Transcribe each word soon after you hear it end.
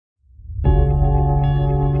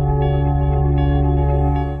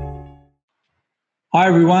Hi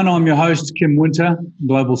everyone, I'm your host Kim Winter,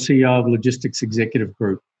 Global CEO of Logistics Executive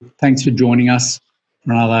Group. Thanks for joining us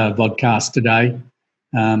for another podcast today.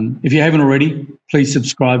 If you haven't already, please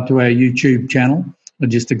subscribe to our YouTube channel,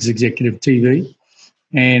 Logistics Executive TV,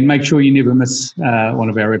 and make sure you never miss one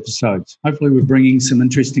of our episodes. Hopefully we're bringing some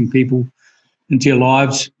interesting people into your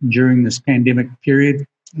lives during this pandemic period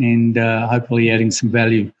and hopefully adding some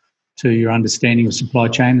value to your understanding of supply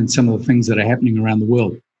chain and some of the things that are happening around the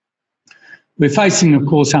world. We're facing, of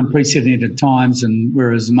course, unprecedented times, and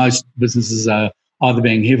whereas most businesses are either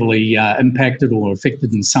being heavily impacted or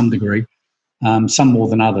affected in some degree, some more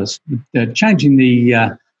than others. Changing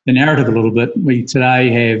the narrative a little bit, we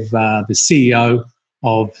today have the CEO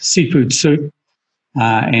of Seafood Soup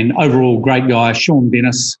and overall great guy, Sean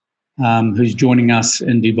Dennis, who's joining us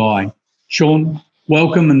in Dubai. Sean,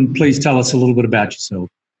 welcome, and please tell us a little bit about yourself.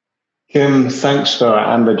 Kim, thanks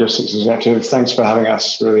and Logistics Executive. Thanks for having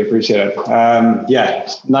us. Really appreciate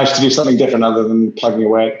it. Nice to do something different other than plugging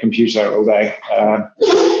away at the computer all day,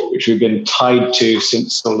 which we've been tied to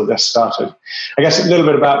since all of this started. I guess a little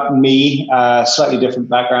bit about me, slightly different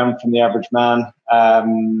background from the average man.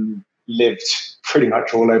 Lived pretty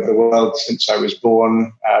much all over the world since I was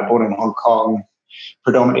born in Hong Kong,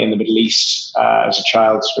 predominantly in the Middle East as a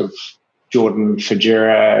child, sort of Jordan,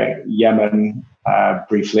 Fujairah, Yemen,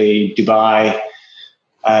 briefly Dubai,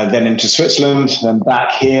 then into Switzerland, then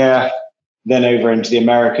back here, then over into the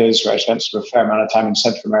Americas, where I spent sort of a fair amount of time in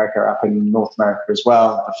Central America, up in North America as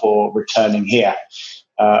well, before returning here.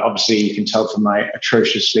 Obviously, you can tell from my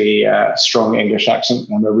atrociously strong English accent,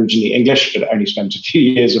 I'm originally English, but only spent a few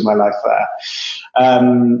years of my life there.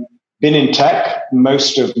 Been in tech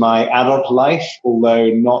most of my adult life, although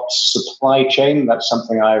not supply chain. That's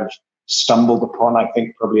something I've stumbled upon, I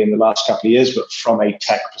think, probably in the last couple of years, but from a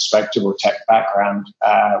tech perspective or tech background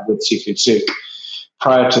with Seafood Soup.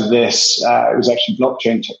 Prior to this, it was actually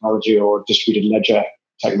blockchain technology or distributed ledger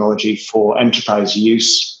technology for enterprise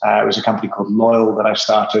use. It was a company called Loyal that I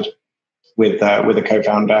started with a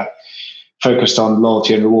co-founder focused on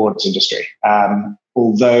loyalty and rewards industry.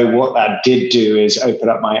 Although what that did do is open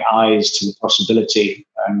up my eyes to the possibility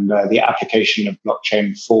and the application of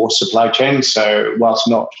blockchain for supply chain. So whilst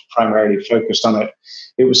not primarily focused on it,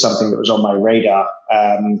 it was something that was on my radar.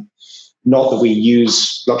 Not that we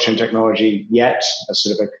use blockchain technology yet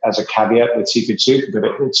as a caveat with Seafood Soup, but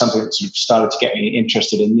it's something that sort of started to get me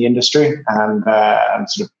interested in the industry and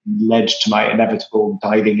sort of led to my inevitable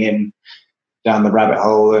diving in down the rabbit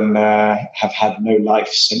hole and have had no life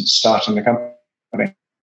since starting the company.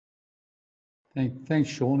 Thanks,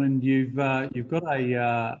 Sean. And you've got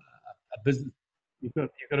a business. You've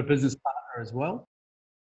got a business partner as well.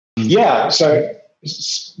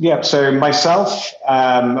 So myself,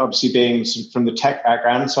 obviously being from the tech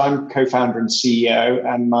background, so I'm co-founder and CEO,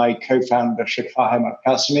 and my co-founder Shakfahem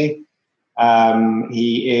Al-Qasimi,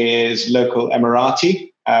 he is local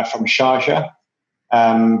Emirati from Sharjah.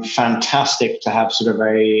 Fantastic to have sort of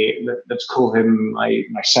let's call him my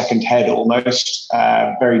second head almost.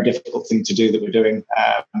 Very difficult thing to do that we're doing.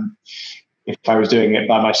 If I was doing it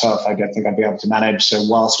by myself, I don't think I'd be able to manage. So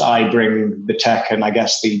whilst I bring the tech and I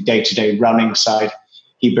guess the day-to-day running side,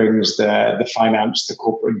 he brings the finance, the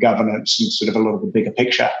corporate governance, and sort of a lot of the bigger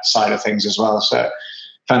picture side of things as well. So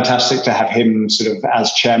fantastic to have him sort of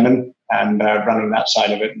as chairman and running that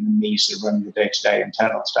side of it, and me sort of running the day-to-day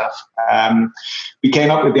internal stuff. We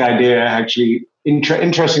came up with the idea, actually,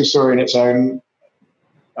 interesting story in its own.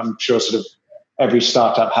 I'm sure sort of every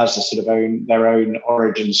startup has their own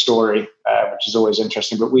origin story, which is always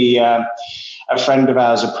interesting. But a friend of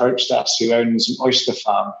ours approached us who owns an oyster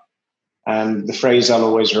farm. And the phrase I'll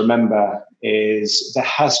always remember is, there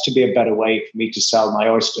has to be a better way for me to sell my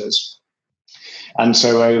oysters. And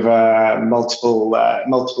so over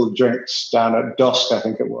multiple drinks down at Dost, I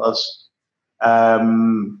think it was,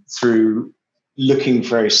 through looking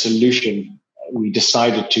for a solution, we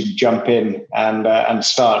decided to jump in and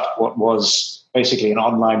start what was basically an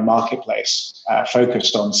online marketplace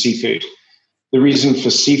focused on seafood. The reason for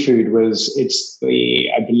seafood was it's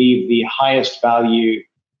I believe the highest value,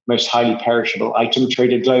 most highly perishable item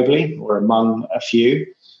traded globally, or among a few,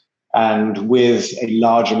 and with a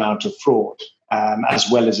large amount of fraud, as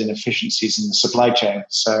well as inefficiencies in the supply chain.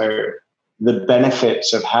 So the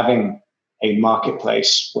benefits of having a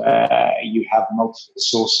marketplace where you have multiple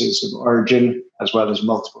sources of origin, as well as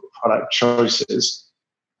multiple product choices,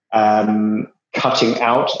 cutting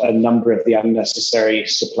out a number of the unnecessary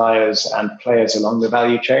suppliers and players along the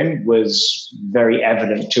value chain was very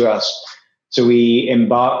evident to us. So we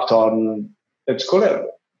embarked on, let's call it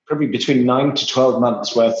probably between 9 to 12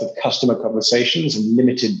 months worth of customer conversations and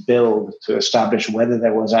limited build to establish whether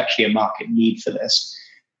there was actually a market need for this.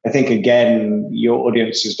 I think, again, your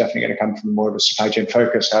audience is definitely going to come from more of a supply chain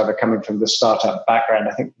focus. However, coming from the startup background,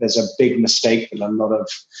 I think there's a big mistake that a lot of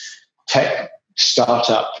tech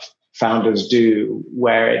startup founders do,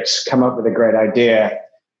 where it's come up with a great idea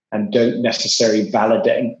and don't necessarily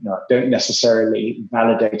validate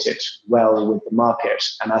it well with the market,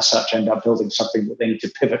 and as such end up building something that they need to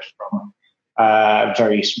pivot from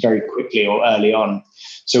very, very quickly or early on.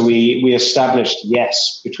 So we established,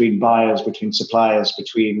 yes, between buyers, between suppliers,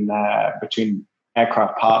 between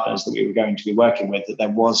aircraft partners that we were going to be working with, that there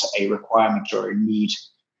was a requirement or a need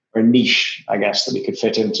or a niche, I guess, that we could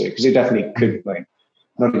fit into, because it definitely could,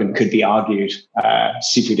 not even could be argued.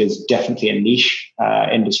 Seafood is definitely a niche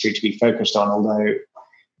industry to be focused on, although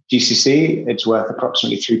GCC, it's worth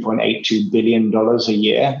approximately $3.82 billion a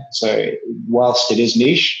year. So whilst it is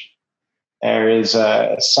niche, there is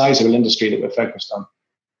a sizable industry that we're focused on.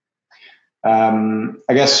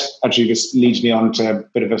 I guess actually this leads me on to a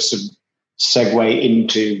bit of a segue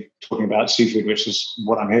into talking about seafood, which is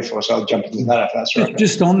what I'm here for. So I'll jump into that if that's right.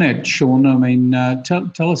 Just on that, Sean, I mean,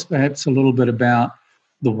 tell us perhaps a little bit about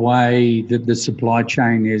the way that the supply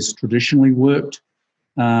chain has traditionally worked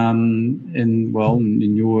in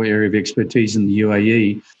your area of expertise in the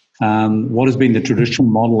UAE. What has been the traditional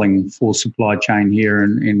modelling for supply chain here,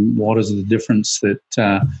 and what is the difference that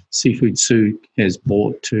Seafood Souk has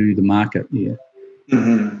brought to the market here?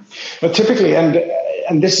 Mm-hmm. Well, typically,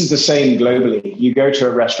 and this is the same globally, you go to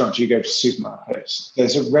a restaurant, you go to supermarkets,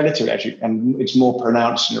 there's a relatively, and it's more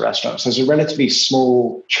pronounced in the restaurants, there's a relatively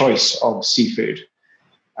small choice of seafood.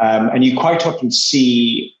 And you quite often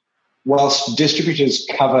see, whilst distributors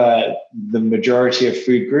cover the majority of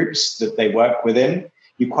food groups that they work within,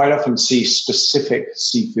 you quite often see specific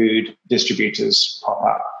seafood distributors pop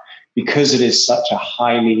up because it is such a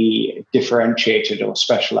highly differentiated or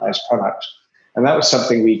specialized product. And that was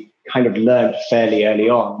something we kind of learned fairly early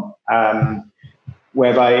on,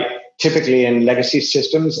 whereby typically in legacy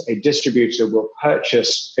systems, a distributor will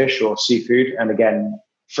purchase fish or seafood, and again,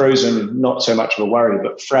 frozen, not so much of a worry,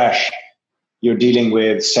 but fresh, you're dealing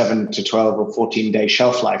with 7 to 12 or 14-day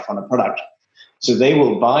shelf life on a product. So they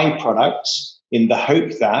will buy products in the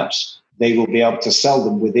hope that they will be able to sell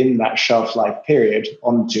them within that shelf life period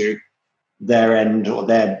onto their end, or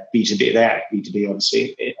their B2B, their B2B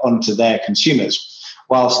obviously, onto their consumers.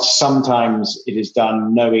 Whilst sometimes it is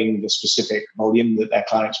done knowing the specific volume that their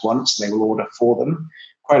clients want, so they will order for them.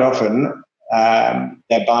 Quite often,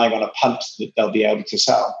 they're buying on a punt that they'll be able to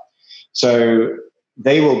sell. So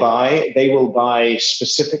they will buy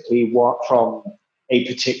specifically what from a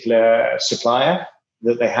particular supplier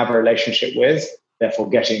that they have a relationship with, therefore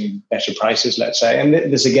getting better prices, let's say. And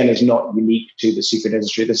this again is not unique to the seafood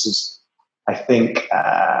industry. This is, I think,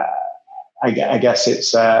 I guess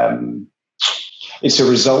it's a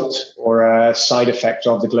result or a side effect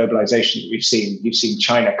of the globalization that we've seen. You've seen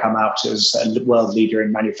China come out as a world leader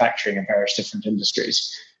in manufacturing in various different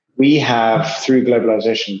industries. We have, through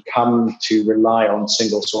globalization, come to rely on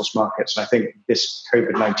single source markets. And I think this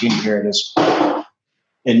COVID-19 period has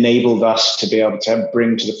enabled us to be able to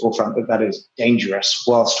bring to the forefront that is dangerous.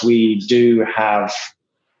 Whilst we do have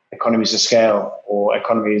economies of scale or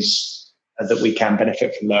economies that we can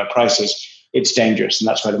benefit from lower prices, it's dangerous, and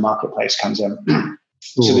that's where the marketplace comes in.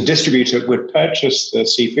 So the distributor would purchase the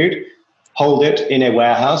seafood, hold it in a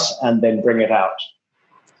warehouse, and then bring it out.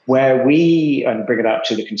 And bring it out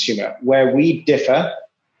to the consumer. Where we differ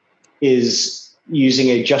is using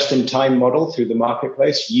a just-in-time model through the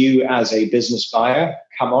marketplace. You, as a business buyer,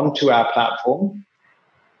 come onto our platform.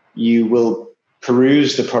 You will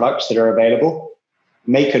peruse the products that are available,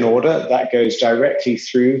 make an order that goes directly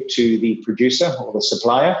through to the producer or the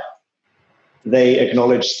supplier. They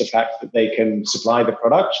acknowledge the fact that they can supply the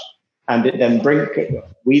product, and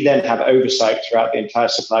we then have oversight throughout the entire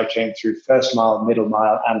supply chain through first mile, middle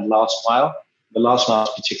mile, and last mile. The last mile is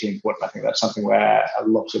particularly important. I think that's something where a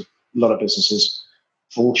lot of businesses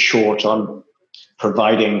fall short on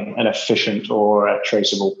providing an efficient or a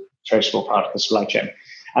traceable part of the supply chain,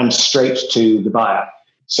 and straight to the buyer.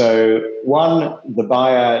 So one, the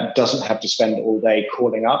buyer doesn't have to spend all day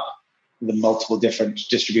calling up the multiple different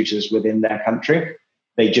distributors within their country.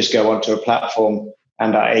 They just go onto a platform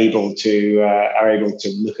and are able to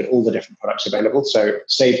look at all the different products available. So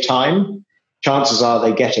save time. Chances are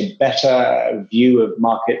they get a better view of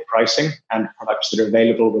market pricing and products that are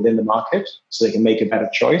available within the market, so they can make a better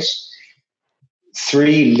choice.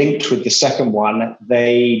 3, linked with the second one,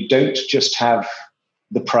 they don't just have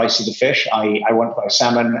the price of the fish. I want to buy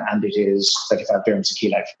salmon and it is 35 dirhams a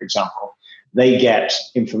kilo, for example. they get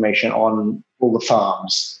information on all the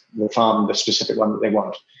farms, the specific one that they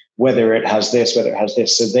want, whether it has this,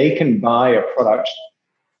 so they can buy a product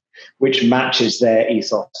which matches their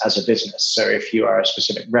ethos as a business. So if you are a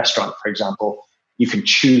specific restaurant, for example, you can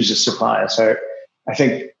choose a supplier. So I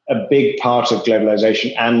think a big part of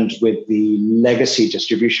globalization, and with the legacy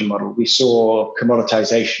distribution model, we saw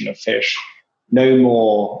commoditization of fish. No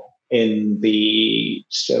more in the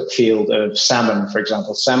field of salmon, for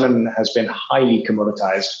example. Salmon has been highly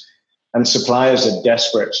commoditized, and suppliers are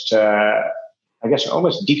desperate to, I guess,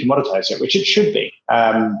 almost decommoditize it, which it should be.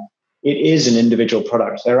 It is an individual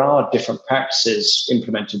product. There are different practices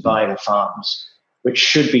implemented by the farms, which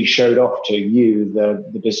should be showed off to you,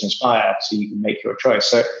 the business buyer, so you can make your choice.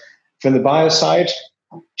 So from the buyer side,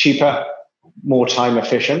 cheaper, more time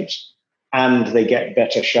efficient, and they get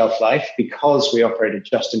better shelf life because we operate a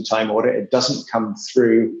just-in-time order. It doesn't come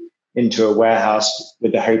through into a warehouse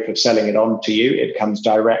with the hope of selling it on to you. It comes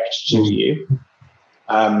direct to you.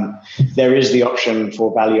 There is the option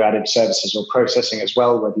for value-added services or processing as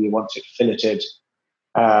well, whether you want it filleted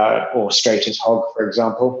or straight as hog, for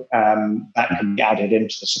example. That can be added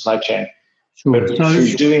into the supply chain. Sure.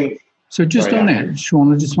 So just on that,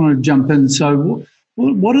 Sean, I just want to jump in. So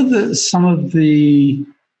what are some of the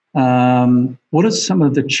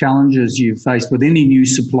challenges you've faced with any new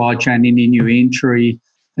supply chain, any new entry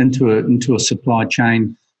into a supply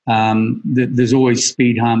chain? There's always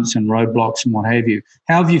speed humps and roadblocks and what have you.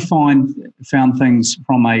 How have you found things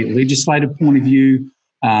from a legislative point of view,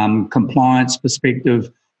 compliance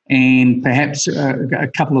perspective, and perhaps a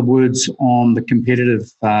couple of words on the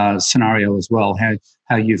competitive scenario as well,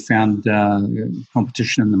 how you found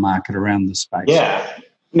competition in the market around this space? Yeah,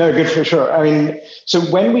 no, good for sure. I mean, so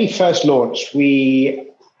when we first launched, we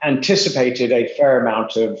anticipated a fair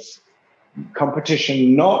amount of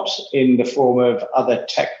competition, not in the form of other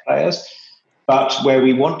tech players, but where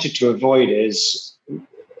we wanted to avoid is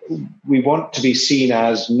we want to be seen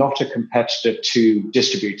as not a competitor to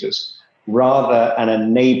distributors, rather an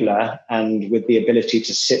enabler, and with the ability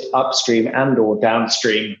to sit upstream and or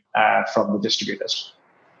downstream from the distributors.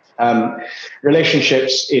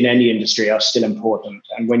 Relationships in any industry are still important.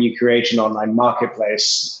 And when you create an online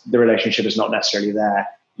marketplace, the relationship is not necessarily there.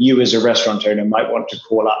 You as a restaurant owner might want to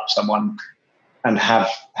call up someone and have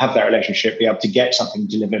that relationship, be able to get something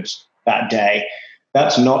delivered that day.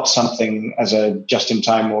 That's not something as a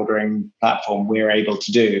just-in-time ordering platform we're able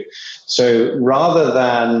to do. So rather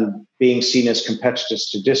than being seen as competitors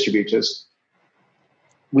to distributors,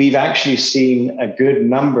 we've actually seen a good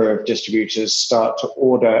number of distributors start to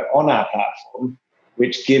order on our platform,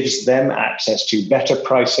 which gives them access to better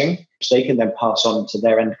pricing, which they can then pass on to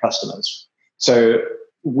their end customers. So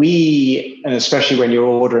and especially when you're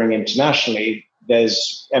ordering internationally,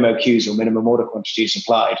 there's MOQs or minimum order quantities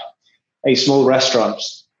applied. A small restaurant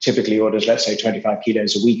typically orders, let's say, 25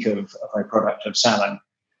 kilos a week of a product of salmon.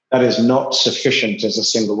 That is not sufficient as a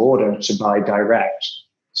single order to buy direct.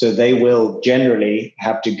 So they will generally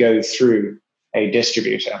have to go through a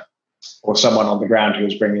distributor or someone on the ground who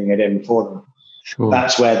is bringing it in for them. Sure.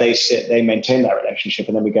 That's where they sit, they maintain that relationship,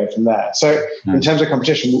 and then we go from there. So in terms of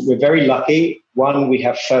competition, we're very lucky. One, we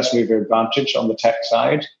have first mover advantage on the tech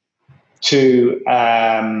side. Two,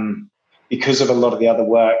 because of a lot of the other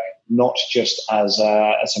work, not just as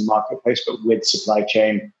a marketplace, but with supply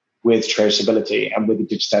chain, with traceability, and with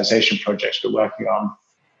the digitization projects we're working on,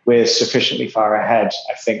 we're sufficiently far ahead.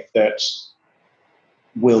 I think that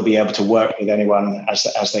we'll be able to work with anyone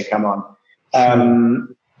as they come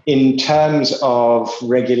on. In terms of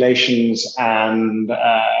regulations and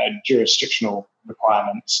jurisdictional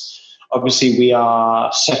requirements, obviously we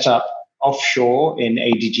are set up offshore in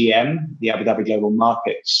ADGM, the Abu Dhabi Global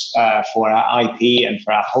Markets, for our IP and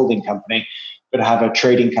for our holding company. But have a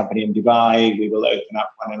trading company in Dubai. We will open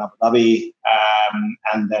up one in Abu Dhabi,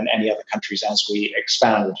 and then any other countries as we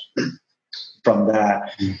expand from there.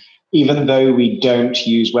 Even though we don't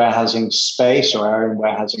use warehousing space or our own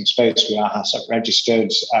warehousing space, we are HACCP registered.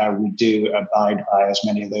 We do abide by as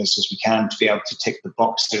many of those as we can to be able to tick the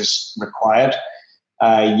boxes required.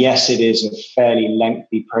 Yes, it is a fairly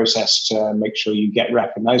lengthy process to make sure you get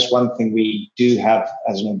recognized. One thing we do have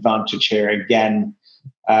as an advantage here, again,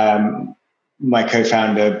 my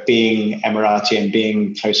co-founder being Emirati and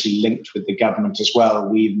being closely linked with the government as well,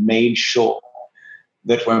 we've made sure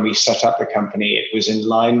that when we set up the company, it was in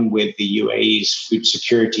line with the UAE's food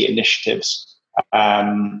security initiatives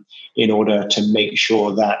in order to make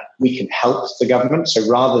sure that we can help the government. So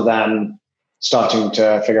rather than starting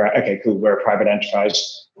to figure out, okay, cool, we're a private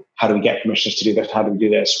enterprise, how do we get permissions to do this? How do we do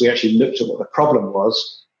this? We actually looked at what the problem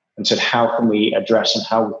was and said, how can we address and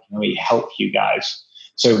how can we help you guys?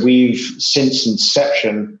 So we've, since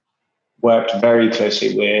inception, worked very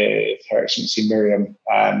closely with Her Excellency Miriam,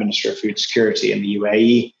 Minister of Food Security in the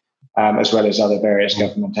UAE, as well as other various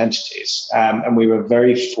government entities. And we were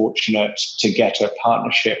very fortunate to get a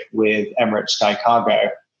partnership with Emirates Sky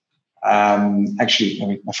Cargo,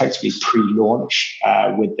 effectively pre-launch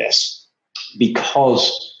with this,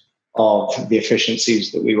 because of the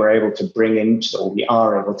efficiencies that we were able to bring into, or we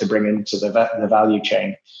are able to bring into the value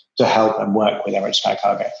chain to help and work with Emirates Sky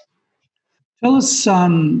Cargo. Tell us,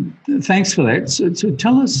 thanks for that. So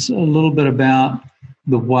tell us a little bit about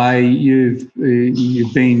the way you've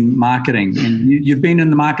been marketing. And you've been in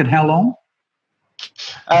the market how long?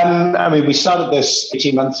 We started this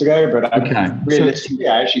 18 months ago, but realistically,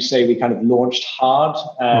 I actually say we kind of launched hard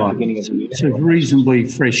beginning of the year. So reasonably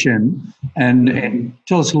fresh in. And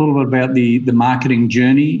tell us a little bit about the marketing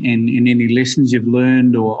journey and any lessons you've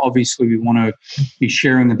learned, or obviously we want to be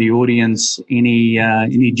sharing with the audience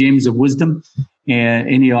any gems of wisdom,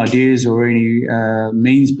 any ideas or any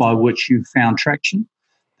means by which you've found traction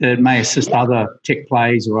that may assist other tech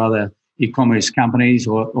plays or other e-commerce companies,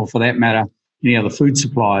 or for that matter, any other food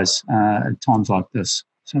suppliers at times like this.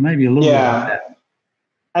 So maybe a little bit about that.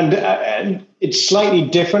 And it's slightly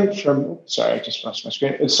different from, sorry, I just lost my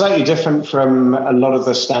screen. It's slightly different from a lot of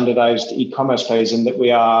the standardized e-commerce players in that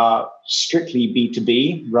we are strictly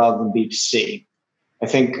B2B rather than B2C. I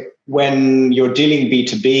think when you're dealing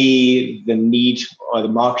B2B, the need or the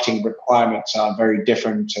marketing requirements are very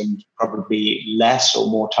different and probably less or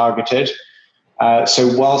more targeted.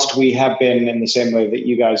 So whilst we have been, in the same way that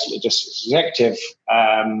you guys, Logistics Executive,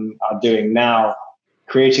 are doing now,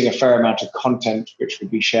 creating a fair amount of content which would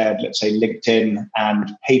be shared, let's say LinkedIn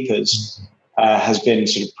and papers, has been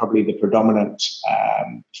sort of probably the predominant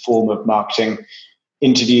form of marketing.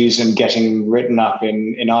 Interviews and getting written up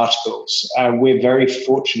in articles. We're very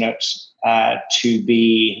fortunate to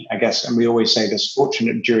be, I guess, and we always say this,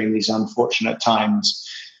 fortunate during these unfortunate times,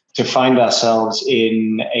 to find ourselves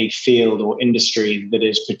in a field or industry that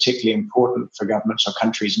is particularly important for governments or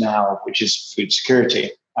countries now, which is food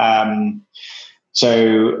security.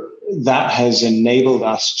 So that has enabled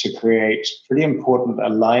us to create pretty important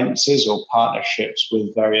alliances or partnerships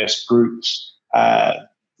with various groups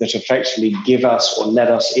that effectively give us or let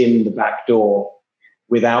us in the back door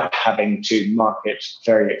without having to market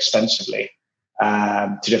very expensively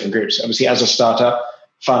to different groups. Obviously, as a startup,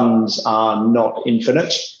 funds are not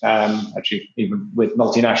infinite. Actually, even with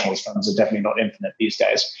multinationals, funds are definitely not infinite these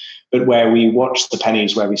days. But where we watch the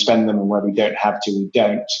pennies, where we spend them, and where we don't have to, we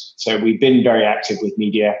don't. So we've been very active with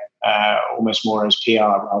media, almost more as PR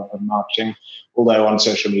rather than marketing. Although on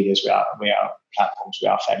social medias, we are platforms, we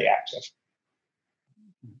are fairly active.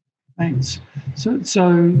 Thanks. So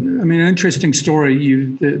I mean, an interesting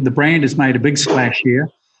story. The brand has made a big splash here.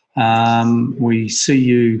 We see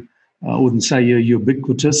you. I wouldn't say you're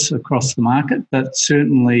ubiquitous across the market, but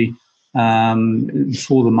certainly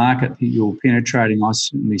for the market that you're penetrating, I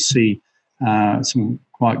certainly see some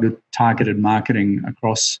quite good targeted marketing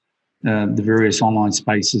across the various online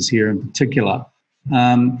spaces here in particular.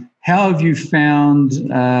 How have you found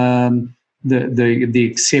the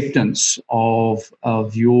acceptance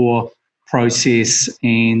of your process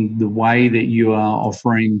and the way that you are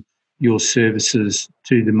offering your services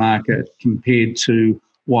to the market compared to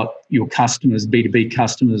what your customers, B2B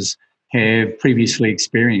customers, have previously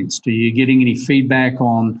experienced? Are you getting any feedback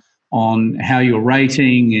on how you're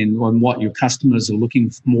rating and on what your customers are looking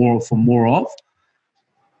for more of?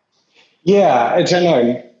 Yeah, I don't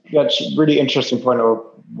know. That's a really interesting point of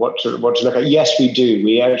what to look at. Yes, we do.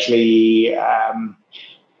 We actually,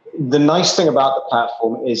 the nice thing about the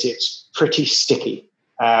platform is it's pretty sticky.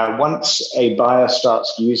 Once a buyer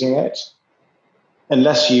starts using it,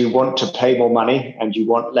 unless you want to pay more money and you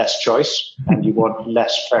want less choice and you want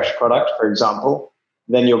less fresh product, for example,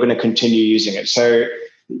 then you're going to continue using it. So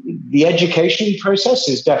the education process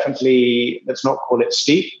is definitely, let's not call it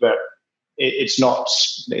steep, but it's not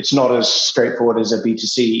as straightforward as a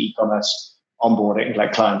B2C e-commerce onboarding,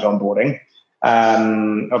 like client onboarding.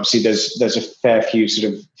 Obviously, there's a fair few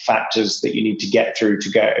sort of factors that you need to get through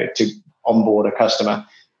to onboard a customer.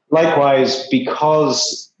 Likewise,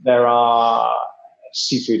 because there are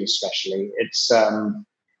seafood, especially, it's an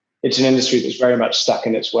industry that's very much stuck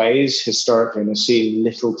in its ways historically, and has seen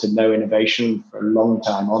little to no innovation for a long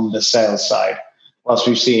time on the sales side, whilst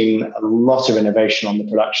we've seen a lot of innovation on the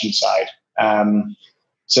production side.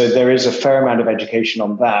 So there is a fair amount of education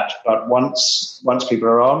on that, but once people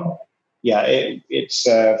are on, yeah, it's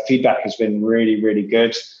feedback has been really, really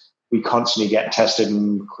good. we constantly get tested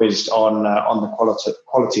and quizzed on the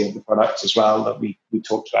quality of the products as well that we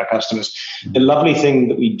talk to our customers. The lovely thing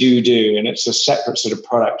that we do, and it's a separate sort of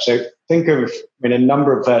product. So think of a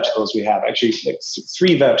number of verticals we have, actually like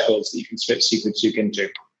 3 verticals that you can split Seafood Souk into.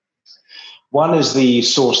 One is the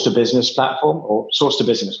source to business platform or source to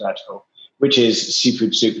business vertical, which is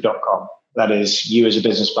seafoodsouk.com. That is you as a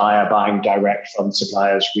business buyer buying direct from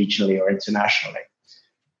suppliers regionally or internationally.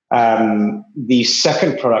 The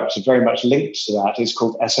second product is very much linked to that is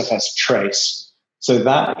called SFS Trace. So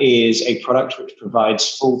that is a product which provides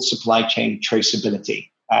full supply chain traceability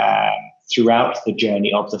throughout the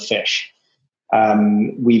journey of the fish.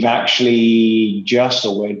 We've actually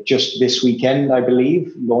we're just this weekend, I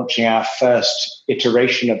believe, launching our first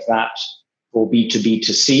iteration of that for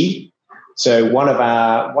B2B2C. So one of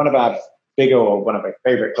our bigger or one of our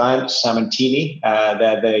favorite clients, Salmontini,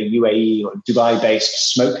 they're the UAE or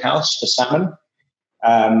Dubai-based smokehouse for salmon.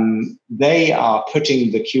 They are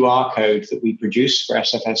putting the QR code that we produce for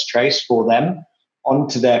SFS Trace for them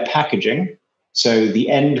onto their packaging. So the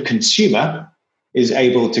end consumer is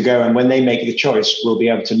able to go, and when they make the choice, will be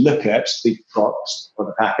able to look at the box or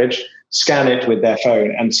the package, scan it with their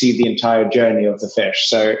phone, and see the entire journey of the fish.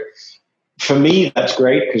 So for me, that's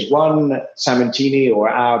great because one, Salmontini or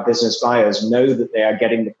our business buyers know that they are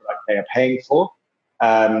getting the product they are paying for.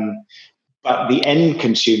 But the end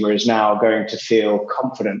consumer is now going to feel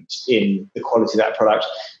confident in the quality of that product.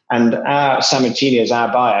 And our Salmontini, as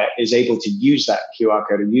our buyer, is able to use that QR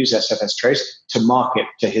code and use SFS Trace to market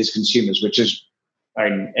to his consumers, which is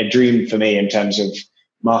a dream for me in terms of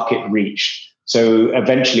market reach. So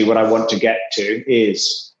eventually what I want to get to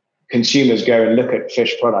is consumers go and look at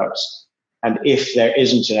fish products. And if there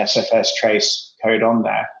isn't an SFS Trace code on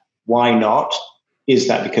there, why not? Is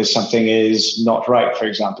that because something is not right, for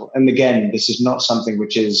example? And again, this is not something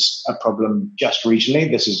which is a problem just regionally.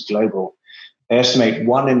 This is global. They estimate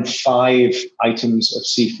 1 in 5 items of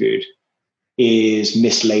seafood is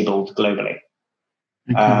mislabeled globally.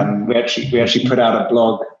 We actually put out a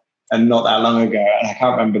blog and not that long ago, and I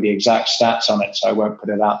can't remember the exact stats on it, so I won't put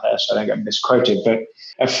it out there so I don't get misquoted. But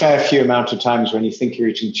a fair few amount of times when you think you're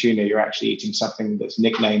eating tuna, you're actually eating something that's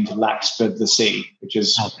nicknamed Larkspur the Sea, which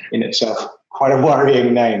is in itself quite a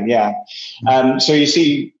worrying name. Yeah. So you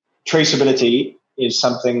see, traceability is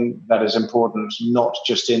something that is important, not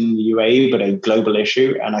just in the UAE, but a global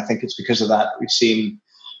issue. And I think it's because of that we've seen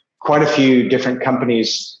quite a few different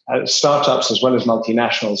companies, startups as well as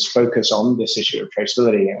multinationals, focus on this issue of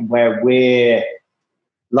traceability. And where we're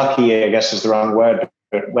lucky, I guess is the wrong word,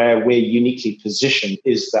 but where we're uniquely positioned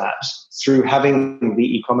is that through having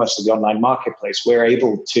the e-commerce or the online marketplace, we're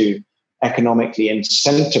able to economically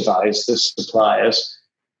incentivize the suppliers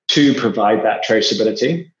to provide that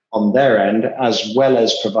traceability on their end, as well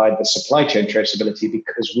as provide the supply chain traceability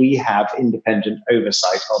because we have independent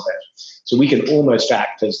oversight of it. So we can almost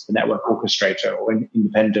act as the network orchestrator or an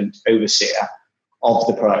independent overseer of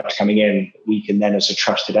the product coming in. We can then, as a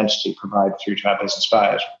trusted entity, provide through to our business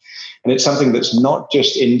buyers. And it's something that's not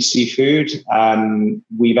just in seafood.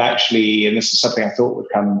 We've actually, and this is something I thought would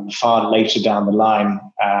come far later down the line,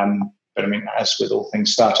 but I mean, as with all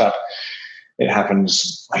things startup, it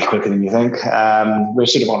happens way quicker than you think. We're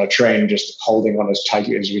sort of on a train, just holding on as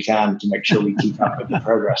tightly as we can to make sure we keep up with the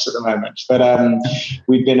progress at the moment. But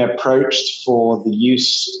we've been approached for the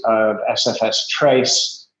use of SFS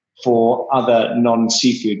Trace for other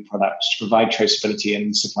non-seafood products to provide traceability in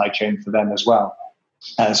the supply chain for them as well.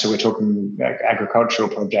 So we're talking agricultural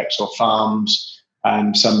projects or farms,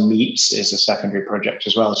 some meats is a secondary project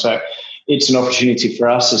as well. So it's an opportunity for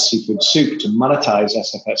us as Seafood Souk to monetize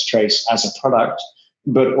SFS Trace as a product,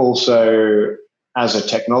 but also as a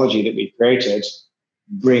technology that we've created,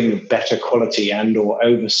 bring better quality and or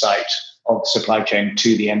oversight of supply chain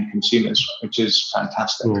to the end consumers, which is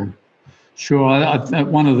fantastic. Sure.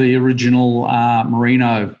 One of the original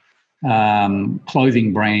merino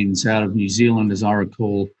clothing brands out of New Zealand, as I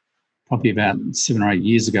recall, probably about 7 or 8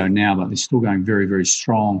 years ago now, but they're still going very, very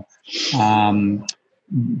strong,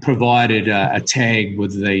 provided a tag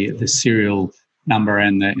with the serial number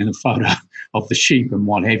and the photo of the sheep and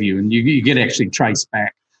what have you, and you get actually traced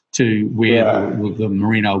back to where the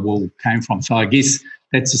merino wool came from. So I guess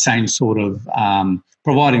that's the same sort of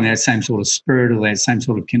providing that same sort of spirit or that same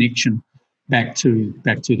sort of connection back to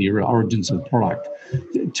the origins of the product.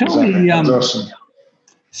 Tell me, awesome.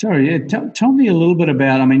 Tell me a little bit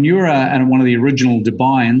about. I mean, you're one of the original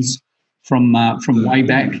Dubaians from way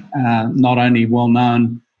back. Not only well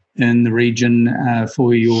known in the region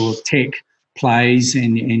for your tech plays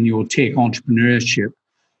and your tech entrepreneurship,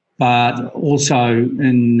 but also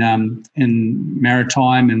in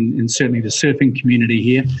maritime and certainly the surfing community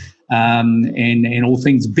here. and all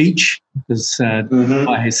things beach, because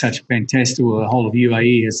Dubai has such fantastic, or the whole of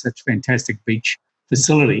UAE has such fantastic beach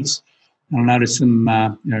facilities. I noticed them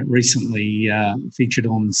recently featured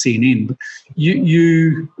on CNN. But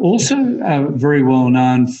you also are very well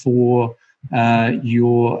known for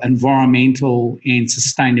your environmental and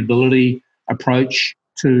sustainability approach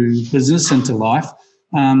to business and to life.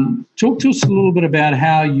 Talk to us a little bit about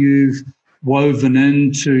how you've woven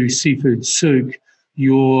into Seafood Souk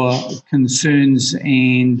your concerns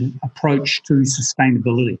and approach to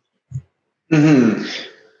sustainability.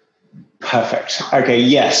 Perfect. Okay,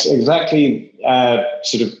 yes, exactly.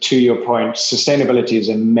 Sort of to your point, sustainability is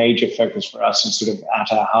a major focus for us and sort of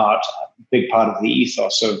at our heart, a big part of the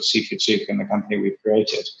ethos of Seafood Souk and the company we've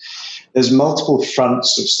created. There's multiple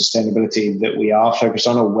fronts of sustainability that we are focused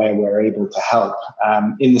on or where we're able to help.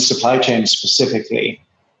 In the supply chain specifically,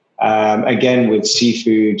 again, with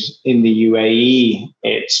seafood in the UAE,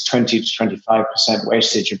 it's 20 to 25%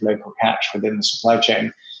 wastage of local catch within the supply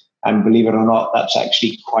chain. And believe it or not, that's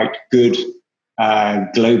actually quite good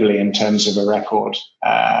globally in terms of a record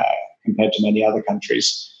compared to many other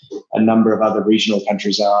countries. A number of other regional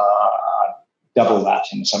countries are double that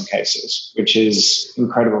in some cases, which is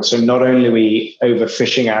incredible. So not only are we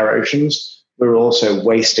overfishing our oceans, we're also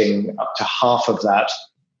wasting up to half of that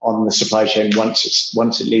on the supply chain once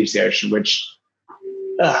it leaves the ocean, which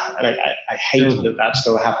I hate that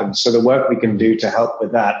still happens. So the work we can do to help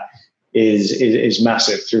with that is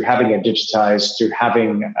massive through having it digitized, through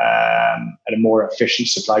having a more efficient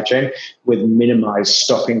supply chain with minimized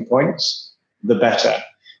stopping points, the better.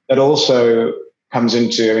 That also comes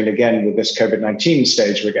into, again, with this COVID-19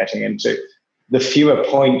 stage we're getting into, the fewer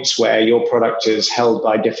points where your product is held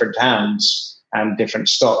by different hands and different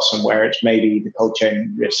stocks and where it's maybe the cold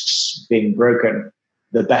chain risks being broken,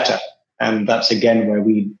 the better. And that's, again, where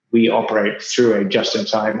we operate through a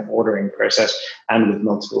just-in-time ordering process and with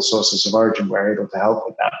multiple sources of origin, we're able to help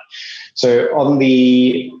with that. So on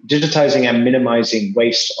the digitizing and minimizing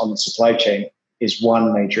waste on the supply chain is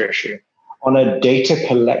one major issue. On a data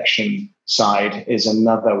collection side is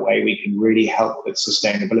another way we can really help with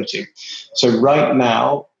sustainability. So right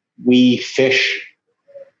now, we fish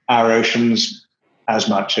our oceans as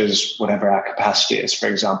much as whatever our capacity is, for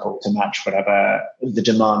example, to match whatever the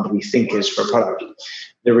demand we think is for a product.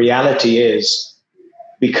 The reality is,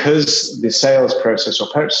 because the sales process or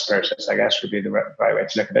purchase process, I guess would be the right way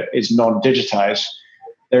to look at it, is non-digitized,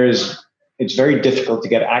 it's very difficult to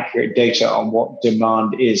get accurate data on what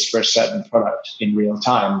demand is for a certain product in real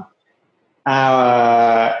time.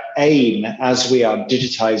 Our aim, as we are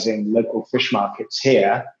digitizing local fish markets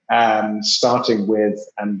here, starting with,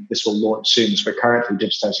 and this will launch soon, so we're currently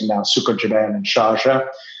digitizing now Souk al-Jubail and Sharjah,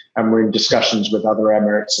 and we're in discussions with other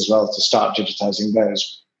emirates as well to start digitizing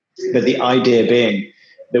those. But the idea being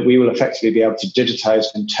that we will effectively be able to digitize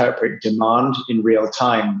and interpret demand in real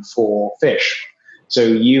time for fish. So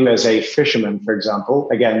you as a fisherman, for example,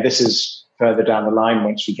 again, this is further down the line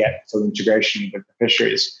once we get full integration with the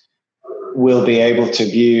fisheries, will be able to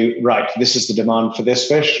view, right, this is the demand for this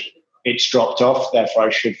fish, it's dropped off, therefore I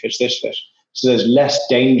should fish this fish. So there's less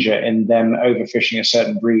danger in them overfishing a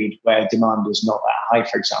certain breed where demand is not that high,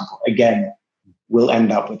 for example. Again, we'll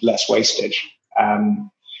end up with less wastage,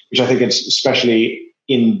 which I think is especially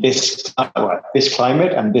in this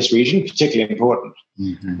climate and this region, particularly important.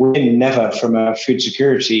 Mm-hmm. We're never, from a food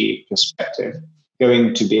security perspective,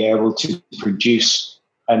 going to be able to produce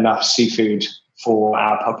enough seafood for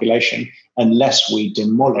our population unless we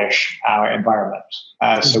demolish our environment.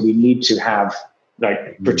 So we need to have,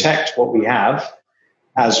 protect what we have,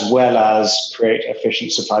 as well as create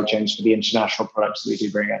efficient supply chains for the international products that we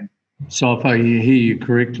do bring in. So if I hear you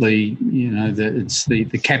correctly, it's the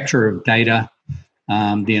capture of data,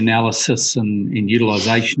 the analysis and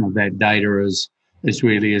utilization of that data is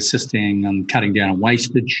really assisting in cutting down on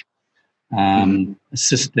wastage,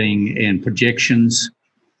 assisting in projections,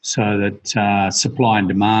 so that supply and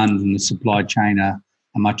demand and the supply chain are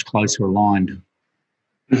much closer aligned.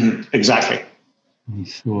 Mm-hmm. Exactly.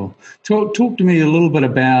 Sure. Talk to me a little bit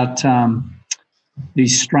about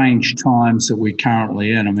these strange times that we're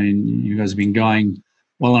currently in. I mean, you guys have been going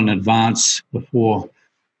well in advance before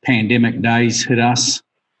pandemic days hit us,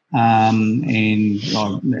 and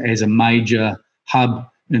as a major hub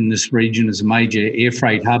in this region, as a major air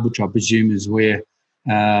freight hub, which I presume is where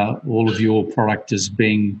all of your product is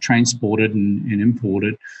being transported and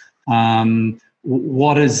imported.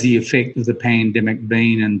 What has the effect of the pandemic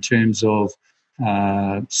been in terms of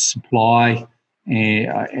supply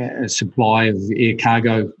of air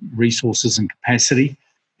cargo resources and capacity?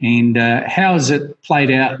 And how has it played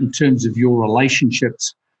out in terms of your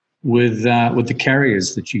relationships with the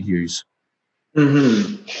carriers that you use?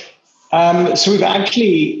 So we've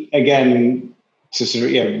actually, again, to sort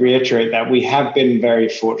of reiterate that we have been very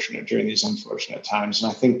fortunate during these unfortunate times,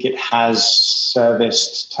 and I think it has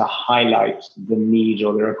serviced to highlight the need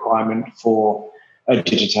or the requirement for a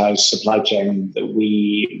digitized supply chain that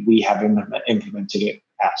we have implemented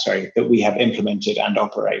that we have implemented and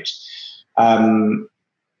operate.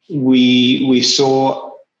 We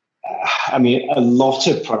saw, a lot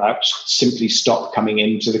of products simply stopped coming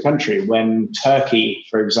into the country. When Turkey,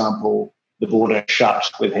 for example, the border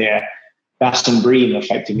shut with here, Bass and Bream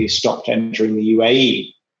effectively stopped entering the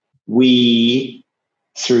UAE. We,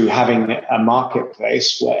 through having a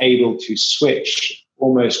marketplace, were able to switch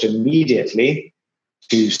almost immediately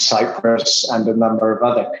to Cyprus and a number of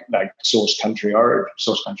other source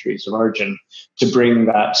countries of origin to bring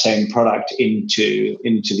that same product into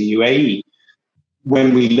the UAE.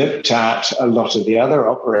 When we looked at a lot of the other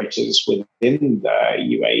operators within the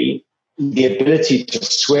UAE, the ability to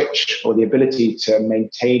switch or the ability to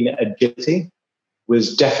maintain agility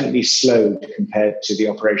was definitely slowed compared to the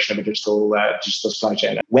operation of a digital supply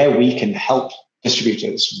chain. Where we can help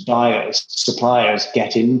distributors, buyers, suppliers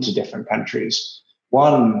get into different countries.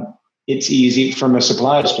 One, it's easy from a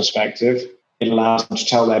supplier's perspective. It allows them to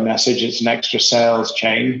tell their message. It's an extra sales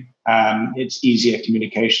chain. It's easier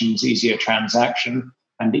communications, easier transaction,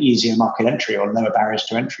 and easier market entry or lower barriers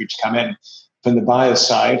to entry to come in. From the buyer's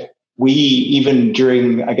side, we, even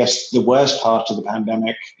during, I guess, the worst part of the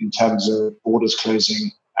pandemic in terms of borders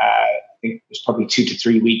closing, I think it was probably 2 to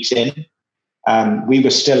 3 weeks in, we were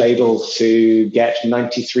still able to get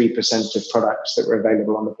 93% of products that were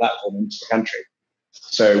available on the platform into the country.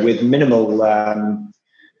 So with minimal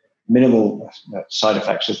side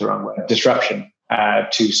effects is the wrong word, disruption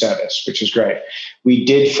to service, which is great. We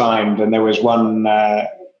did find, and there was one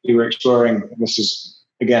we were exploring, and this is,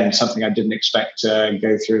 again, something I didn't expect to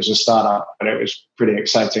go through as a startup, but it was pretty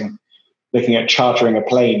exciting, looking at chartering a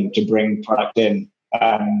plane to bring product in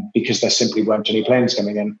because there simply weren't any planes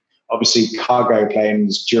coming in. Obviously, cargo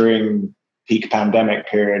planes during peak pandemic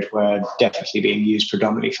period were definitely being used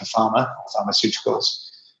predominantly for pharmaceuticals.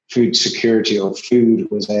 Food security or food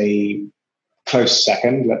was a close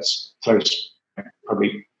second,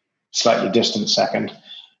 probably slightly distant second.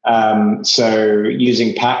 So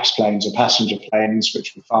using PAX planes or passenger planes,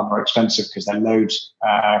 which were far more expensive because their load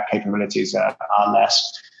capabilities are less,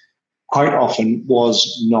 quite often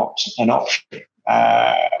was not an option.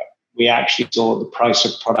 We actually saw the price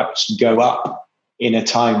of products go up in a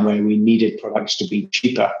time when we needed products to be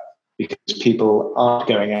cheaper because people aren't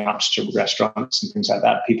going out to restaurants and things like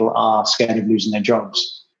that. People are scared of losing their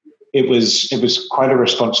jobs. It was quite a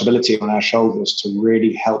responsibility on our shoulders to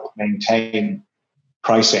really help maintain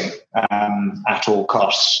pricing at all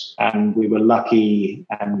costs. And we were lucky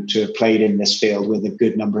to have played in this field with a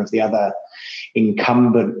good number of the other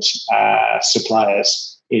incumbent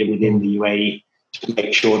suppliers within the UAE to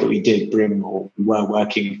make sure that we did bring or were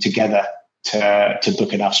working together to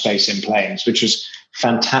book enough space in planes, which was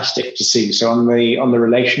fantastic to see. So on the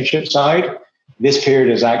relationship side, this period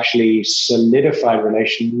has actually solidified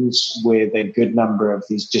relations with a good number of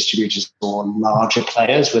these distributors or larger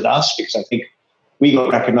players with us, because I think we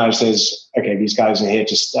got recognized as, okay, these guys are here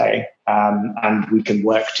to stay, and we can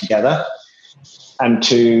work together. And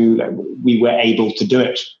we were able to do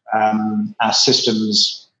it. Our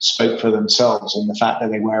systems spoke for themselves, and the fact that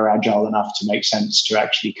they were agile enough to make sense to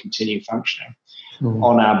actually continue functioning.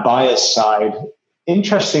 On our buyer's side,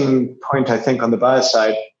 interesting point, I think, on the buyer's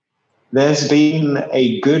side, there's been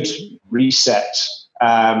a good reset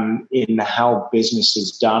in how business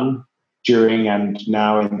is done during and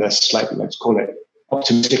now in the slightly, let's call it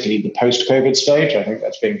optimistically, the post-COVID stage. I think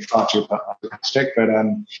that's being far too optimistic, but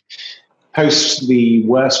post the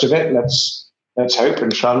worst of it, let's hope,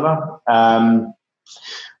 inshallah,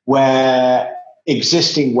 where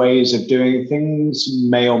existing ways of doing things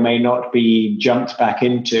may or may not be jumped back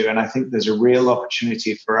into. And I think there's a real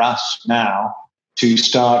opportunity for us now to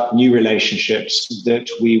start new relationships that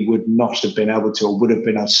we would not have been able to, or would have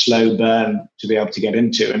been a slow burn to be able to get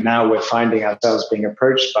into. And now we're finding ourselves being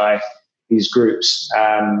approached by these groups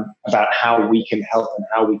about how we can help and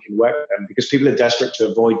how we can work with them, because people are desperate to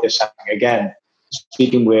avoid this happening again.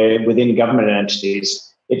 Speaking within government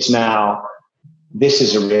entities, it's now, this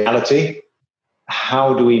is a reality.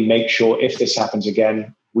 How do we make sure if this happens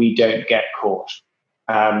again, we don't get caught?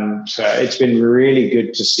 So it's been really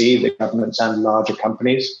good to see the governments and larger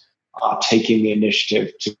companies are taking the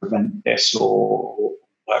initiative to prevent this or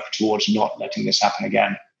work towards not letting this happen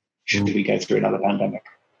again should we go through another pandemic.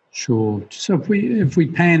 Sure. So if we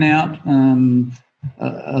pan out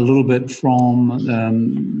a little bit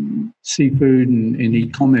from seafood and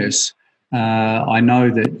e-commerce. I know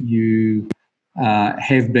that you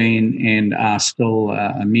have been and are still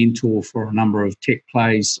a mentor for a number of tech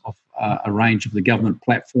plays of a range of the government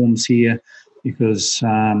platforms here, because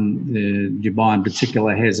Dubai in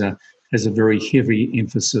particular has a very heavy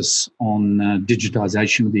emphasis on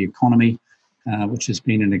digitisation of the economy, which has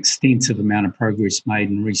been an extensive amount of progress made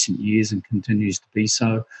in recent years and continues to be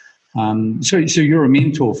so. So you're a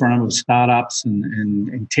mentor for a number of startups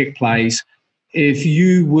and tech plays. If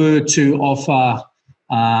you were to offer,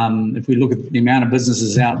 if we look at the amount of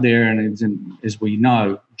businesses out there, and as we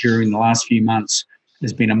know, during the last few months,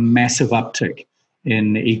 there's been a massive uptick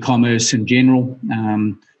in e-commerce in general,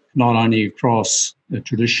 not only across the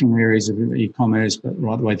traditional areas of e-commerce, but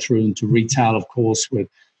right the way through into retail, of course, with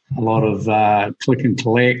a lot of click and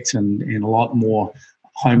collect and a lot more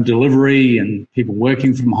home delivery and people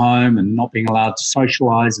working from home and not being allowed to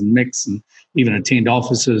socialise and mix and even attend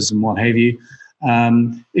offices and what have you.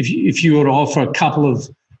 If you were to offer a couple of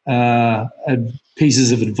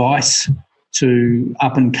pieces of advice to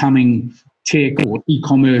up-and-coming tech or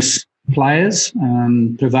e-commerce players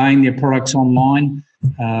purveying their products online,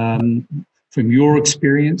 from your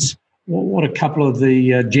experience, what a couple of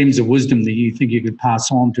the gems of wisdom that you think you could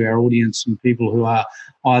pass on to our audience and people who are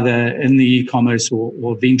either in the e-commerce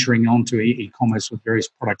or venturing onto e-commerce with various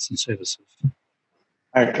products and services?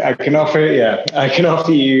 I can offer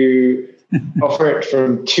you offer it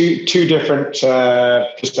from two different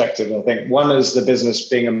perspectives. I think one is the business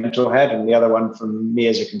being a mentor head, and the other one from me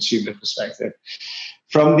as a consumer perspective.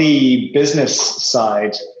 From the business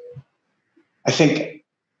side, I think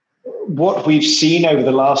what we've seen over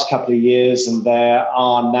the last couple of years, and there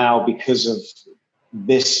are now because of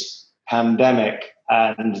this pandemic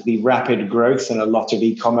and the rapid growth in a lot of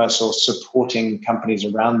e-commerce or supporting companies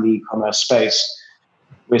around the e-commerce space,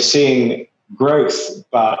 we're seeing growth,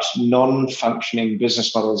 but non-functioning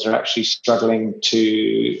business models are actually struggling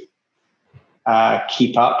to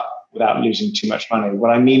keep up without losing too much money.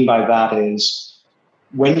 What I mean by that is,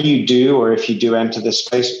 when you do, or if you do enter this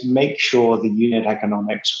space, make sure the unit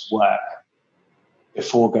economics work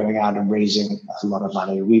before going out and raising a lot of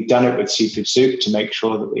money. We've done it with Seafood Soup to make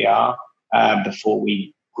sure that we are before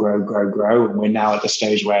we grow. And we're now at the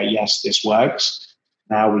stage where, yes, this works.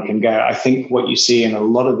 Now we can go. I think what you see in a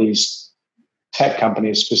lot of these tech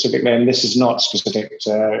companies specifically, and this is not specific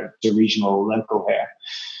to regional or local here,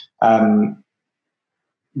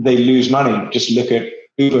 they lose money. Just look at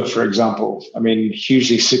Uber, for example. I mean,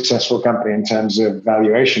 hugely successful company in terms of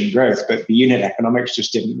valuation growth, but the unit economics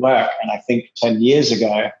just didn't work. And I think 10 years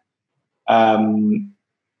ago, that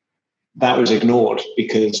was ignored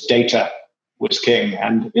because data was king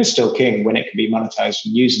and is still king when it can be monetized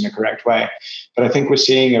and used in the correct way. But I think we're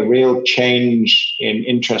seeing a real change in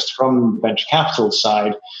interest from the venture capital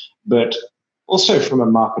side, but also from a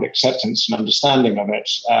market acceptance and understanding of it.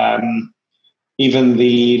 Even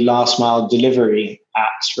the last mile delivery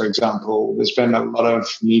apps, for example, there's been a lot of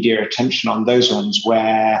media attention on those ones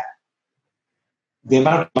where the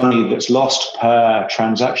amount of money that's lost per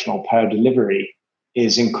transaction or per delivery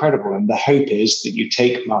is incredible. And the hope is that you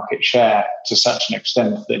take market share to such an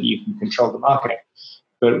extent that you can control the market.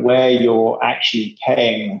 But where you're actually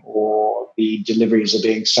paying or the deliveries are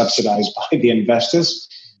being subsidized by the investors,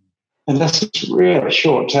 unless it's really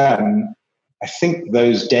short term, I think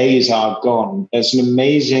those days are gone. There's an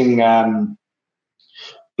amazing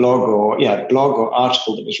blog or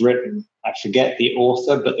article that was written. I forget the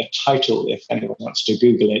author, but the title, if anyone wants to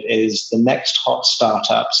Google it, is "The Next Hot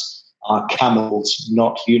Startups Are Camels,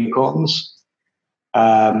 Not Unicorns,"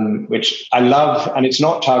 which I love. And it's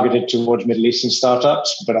not targeted towards Middle Eastern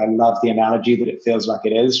startups, but I love the analogy that it feels like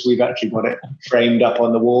it is. We've actually got it framed up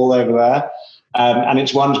on the wall over there. And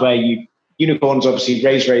it's ones where unicorns obviously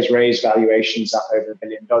raise valuations up over $1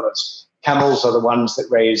 billion. Camels are the ones that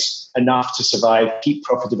raise enough to survive, keep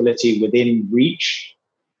profitability within reach,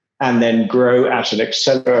 and then grow at an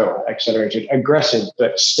accelerated, aggressive,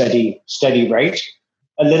 but steady rate.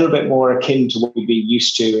 A little bit more akin to what we'd be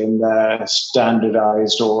used to in the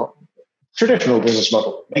standardized or traditional business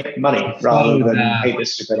model. Make money rather than hate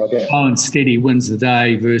this stupid idea. Slow and steady wins the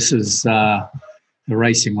day versus the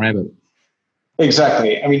racing rabbit.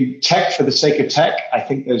 Exactly. I mean, tech for the sake of tech, I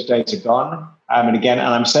think those days are gone. And again, and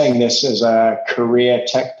I'm saying this as a career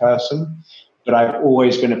tech person, but I've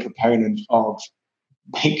always been a proponent of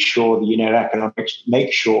make sure the unit economics,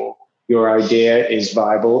 make sure your idea is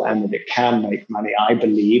viable and that it can make money, I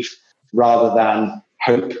believe, rather than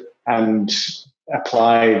hope and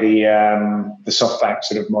apply the SoftBank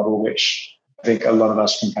sort of model, which I think a lot of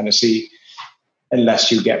us can kind of see.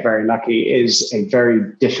 unless you get very lucky, is a very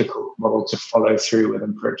difficult model to follow through with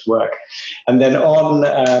and for it to work. And then on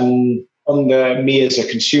me as a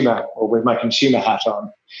consumer, or with my consumer hat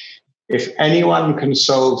on, if anyone can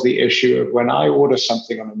solve the issue of when I order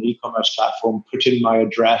something on an e-commerce platform, put in my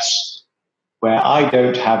address where I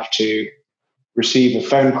don't have to receive a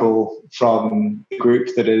phone call from the group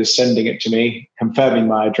that is sending it to me, confirming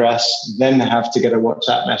my address, then have to get a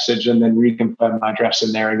WhatsApp message and then reconfirm my address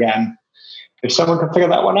in there again. If someone can figure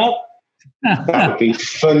that one out, that would be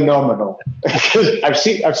phenomenal. I've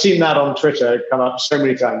seen that on Twitter come up so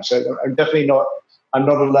many times. So I'm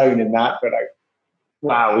not alone in that, but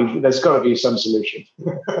there's got to be some solution.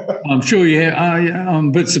 I'm sure you have. I'm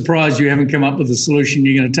a bit surprised you haven't come up with a solution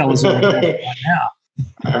you're going to tell us about right now.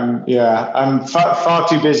 I'm far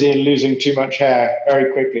too busy and losing too much hair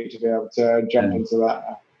very quickly to be able to jump into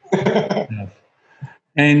that now.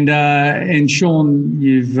 And Sean,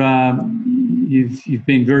 you've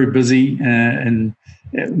been very busy and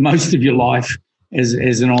most of your life as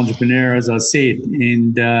an entrepreneur, as I said,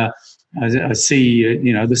 and I see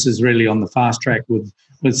this is really on the fast track with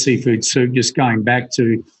Seafood Soup. Just going back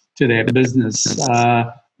to that business,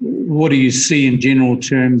 what do you see in general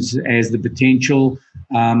terms as the potential?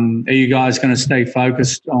 Are you guys going to stay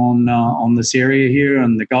focused on this area here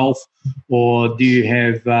and the Gulf, or do you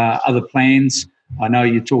have other plans? I know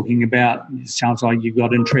you're talking about, it sounds like you've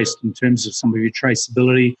got interest in terms of some of your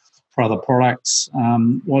traceability for other products.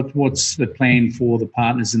 What's the plan for the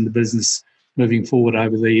partners in the business moving forward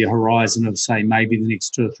over the horizon of, say, maybe the next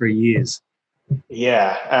 2 or 3 years?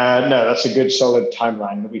 Yeah, no, that's a good solid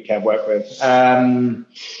timeline that we can work with.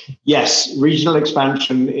 Yes, regional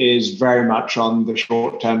expansion is very much on the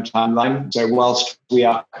short-term timeline. So whilst we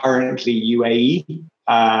are currently UAE,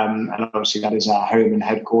 and obviously that is our home and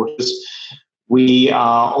headquarters, we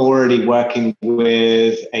are already working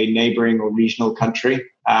with a neighboring or regional country,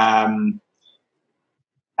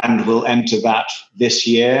 and we'll enter that this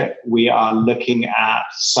year. We are looking at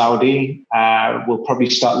Saudi. We'll probably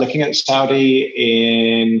start looking at Saudi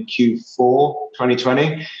in Q4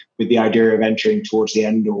 2020 with the idea of entering towards the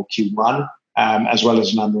end or Q1, as well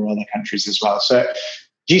as a number of other countries as well. So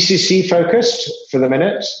GCC focused for the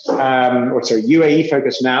minute, UAE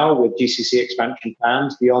focused now with GCC expansion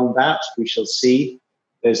plans. Beyond that, we shall see.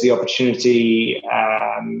 There's the opportunity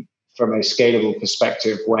from a scalable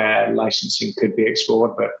perspective where licensing could be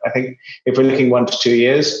explored. But I think if we're looking 1 to 2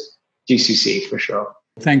 years, GCC for sure.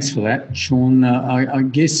 Thanks for that, Sean. I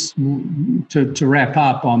guess to wrap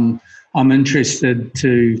up, I'm interested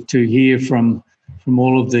to hear from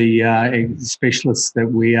all of the specialists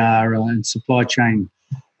that we are in supply chain,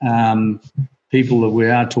 people that we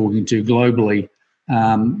are talking to globally,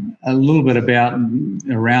 a little bit about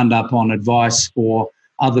a roundup on advice for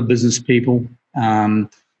other business people,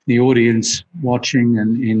 the audience watching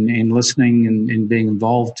and listening and being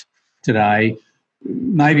involved today.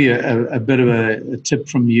 Maybe a bit of a tip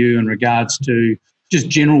from you in regards to just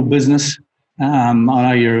general business. I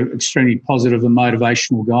know you're an extremely positive and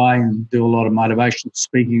motivational guy and do a lot of motivational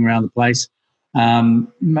speaking around the place.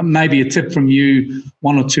 Maybe a tip from you,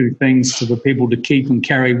 1 or 2 things for the people to keep and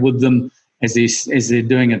carry with them as they're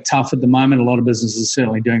doing it tough at the moment. A lot of businesses are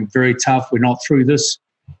certainly doing it very tough. We're not through this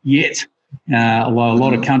yet. Although a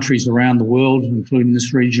lot of countries around the world, including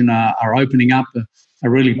this region, are opening up, are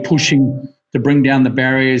really pushing to bring down the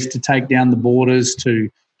barriers, to take down the borders, to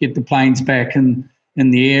get the planes back in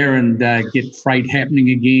the air and get freight happening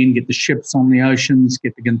again, get the ships on the oceans,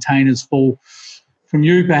 get the containers full. From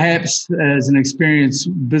you, perhaps, as an experienced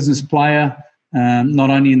business player, not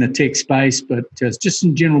only in the tech space, but just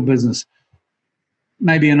in general business,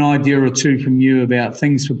 maybe an idea or 2 from you about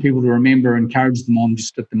things for people to remember, encourage them on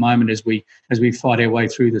just at the moment as we fight our way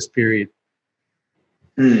through this period.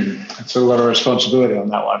 That's a lot of responsibility on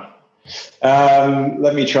that one.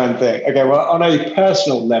 Let me try and think. Okay, well, on a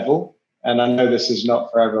personal level, and I know this is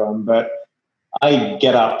not for everyone, but I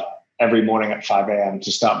get up every morning at 5 a.m.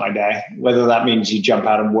 to start my day, whether that means you jump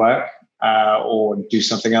out and work or do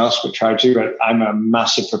something else, we try to, but I'm a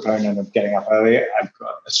massive proponent of getting up early. I've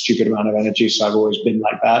got a stupid amount of energy, so I've always been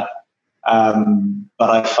like that. But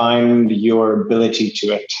I find your ability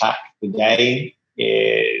to attack the day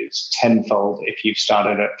is tenfold if you've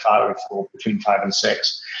started at 5 or between 5 and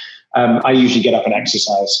 6. I usually get up and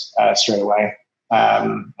exercise straight away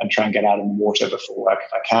and try and get out in the water before work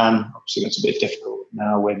if I can. Obviously, that's a bit difficult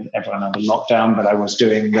now with everyone under lockdown, but I was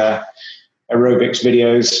doing aerobics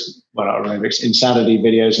videos, well, not aerobics, insanity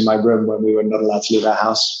videos in my room when we were not allowed to leave our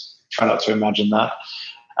house. Try not to imagine that.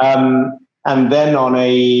 And then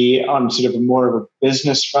on sort of more of a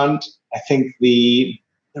business front, I think the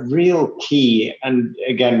the real key, and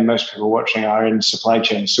again, most people watching are in supply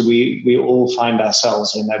chain, so we all find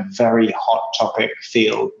ourselves in a very hot topic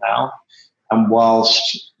field now. And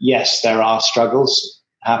whilst, yes, there are struggles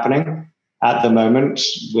happening at the moment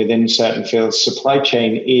within certain fields, supply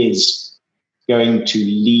chain is going to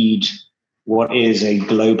lead what is a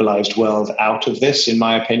globalized world out of this, in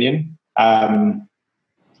my opinion.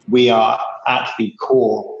 We are at the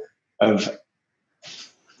core of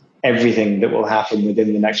everything that will happen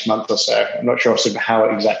within the next month or so. I'm not sure sort of how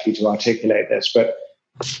exactly to articulate this, but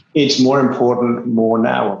it's more important more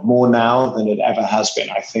now than it ever has been,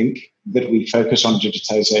 I think, that we focus on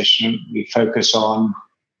digitization, we focus on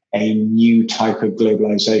a new type of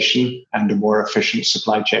globalization and a more efficient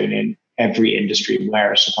supply chain in every industry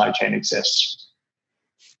where a supply chain exists.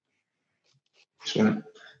 So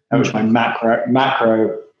that was my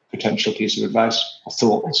macro potential piece of advice or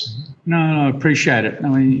thoughts. No, I appreciate it. I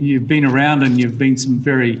mean, you've been around and you've been some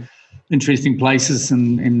very interesting places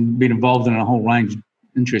and been involved in a whole range of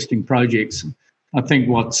interesting projects. I think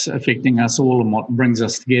what's affecting us all and what brings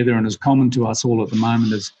us together and is common to us all at the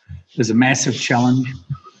moment is a massive challenge.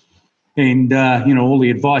 And, all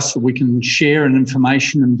the advice that we can share and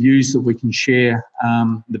information and views that we can share,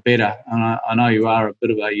 the better. And I know you are a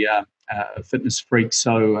bit of a fitness freak,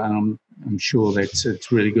 so I'm sure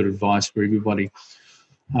it's really good advice for everybody.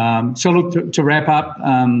 So look, to wrap up,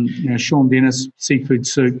 Sean Dennis, Seafood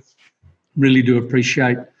Soup, really do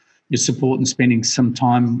appreciate your support and spending some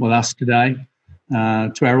time with us today.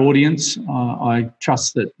 To our audience, I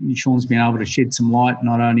trust that Sean's been able to shed some light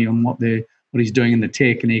not only on what he's doing in the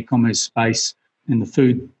tech and e-commerce space, in the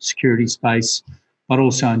food security space, but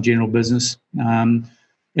also in general business.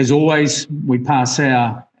 As always, we pass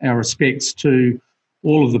our respects to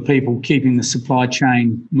all of the people keeping the supply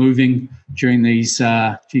chain moving during these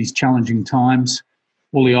challenging times,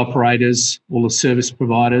 all the operators, all the service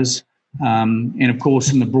providers, and of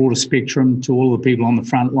course in the broader spectrum to all the people on the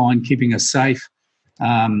front line keeping us safe,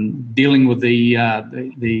 dealing with the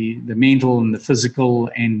mental and the physical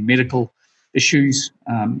and medical issues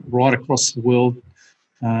right across the world.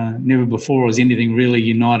 Never before has anything really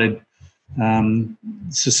united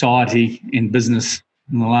society and business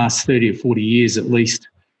in the last 30 or 40 years at least,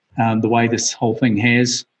 the way this whole thing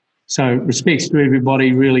has. So respects to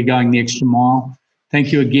everybody really going the extra mile.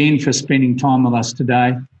 Thank you again for spending time with us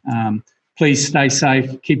today. Please stay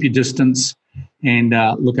safe, keep your distance, and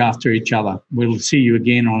look after each other. We'll see you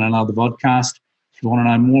again on another podcast. If you want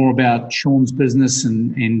to know more about Sean's business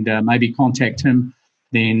and maybe contact him,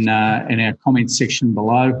 then in our comments section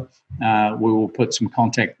below, we will put some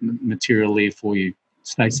contact material there for you.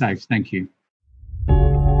 Stay safe. Thank you.